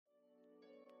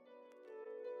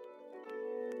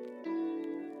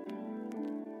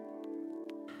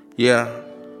Yeah,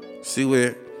 see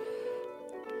where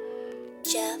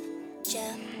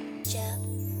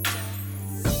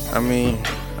I mean,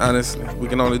 honestly, we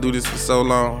can only do this for so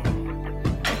long.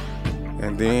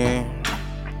 And then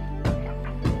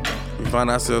we find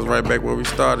ourselves right back where we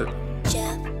started.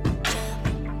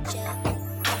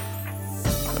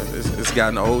 It's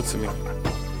gotten old to me.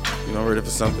 You know, ready for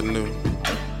something new.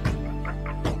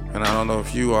 And I don't know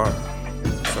if you are.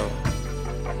 So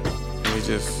let me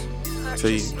just tell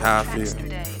you how I feel.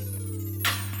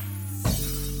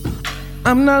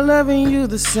 I'm not loving you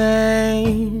the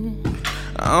same.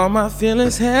 All my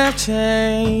feelings have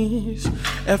changed.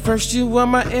 At first you were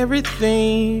my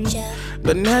everything,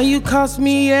 but now you cost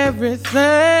me everything.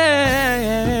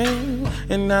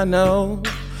 And I know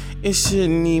it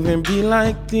shouldn't even be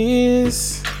like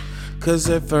this, 'cause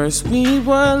at first we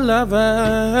were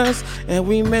lovers and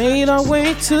we made our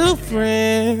way to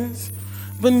friends.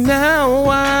 But now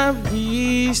I've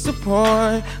reached the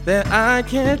point that I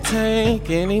can't take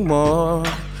anymore.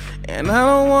 And I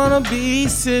don't wanna be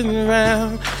sitting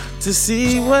around to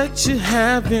see what you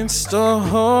have in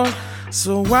store.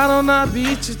 So why don't I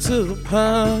beat you to the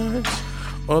punch,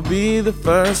 or be the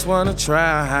first one to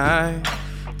try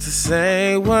to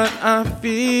say what I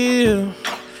feel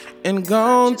and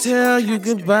gon' tell you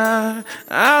goodbye.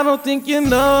 I don't think you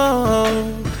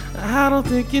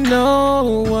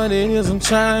know what it is I'm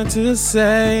trying to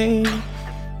say.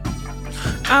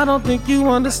 I don't think you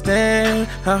understand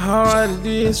how hard it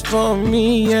is for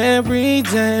me every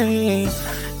day.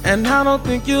 And I don't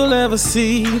think you'll ever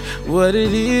see what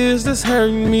it is that's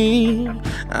hurting me.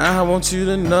 I want you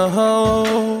to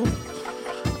know,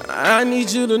 I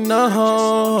need you to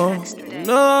know.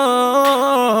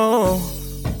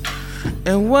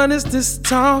 And what is this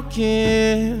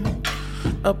talking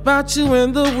about you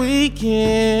in the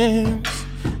weekends?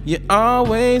 You're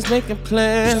always making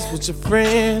plans with your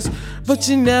friends, but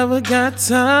you never got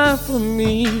time for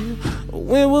me.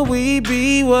 When will we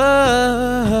be what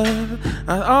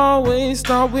I always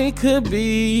thought we could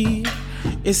be?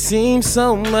 It seems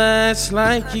so much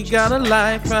like you got a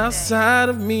life outside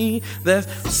of me that's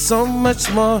so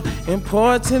much more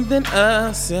important than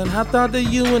us. And I thought that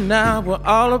you and I were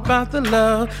all about the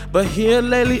love, but here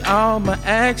lately all my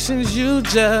actions you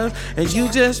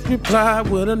just reply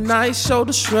with a nice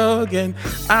shoulder shrug. And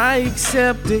I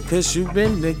accept it 'cause you've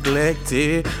been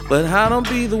neglected, but I don't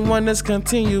be the one that's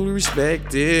continually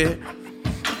respected.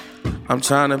 I'm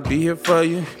trying to be here for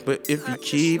you, but if you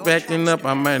keep acting up,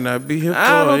 I might not be here for you.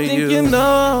 I don't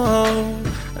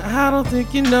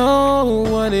think you know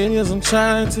what it is I'm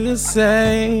trying to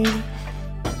say.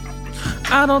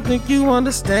 I don't think you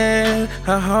understand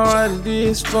how hard it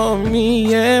is for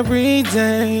me every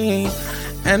day.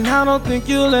 And I don't think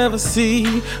you'll ever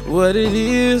see what it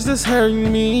is that's hurting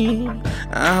me.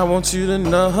 I want you to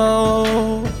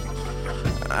know,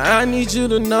 I need you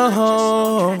to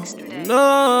know.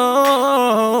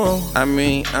 I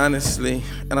mean, honestly,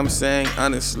 and I'm saying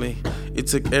honestly, it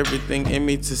took everything in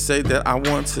me to say that I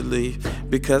want to leave,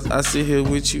 because I sit here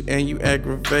with you and you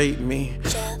aggravate me.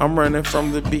 I'm running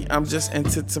from the beat, I'm just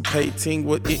anticipating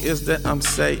what it is that I'm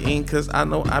saying, 'cause I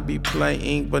know I be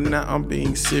playing, but now I'm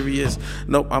being serious.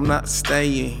 Nope, I'm not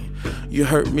staying. You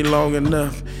hurt me long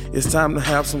enough, it's time to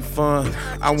have some fun.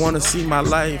 I wanna see my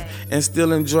life and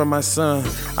still enjoy my son.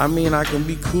 I mean, I can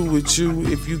be cool with you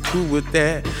if you cool with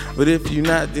that, but if you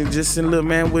not, then just a little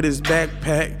man with his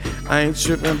backpack. I ain't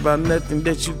tripping about nothing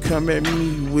that you come at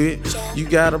me with. You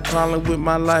got a problem with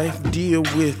my life, deal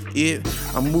with it.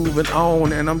 I'm moving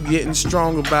on and I'm getting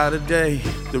stronger by the day.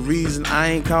 The reason I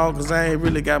ain't called 'cause I ain't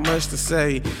really got much to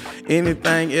say.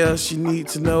 Anything else you need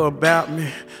to know about me,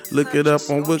 look it up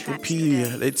on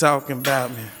Wikipedia, they talking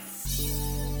about me.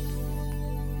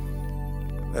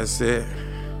 That's it.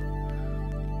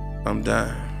 I'm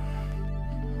done.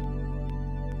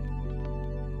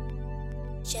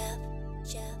 Jeff.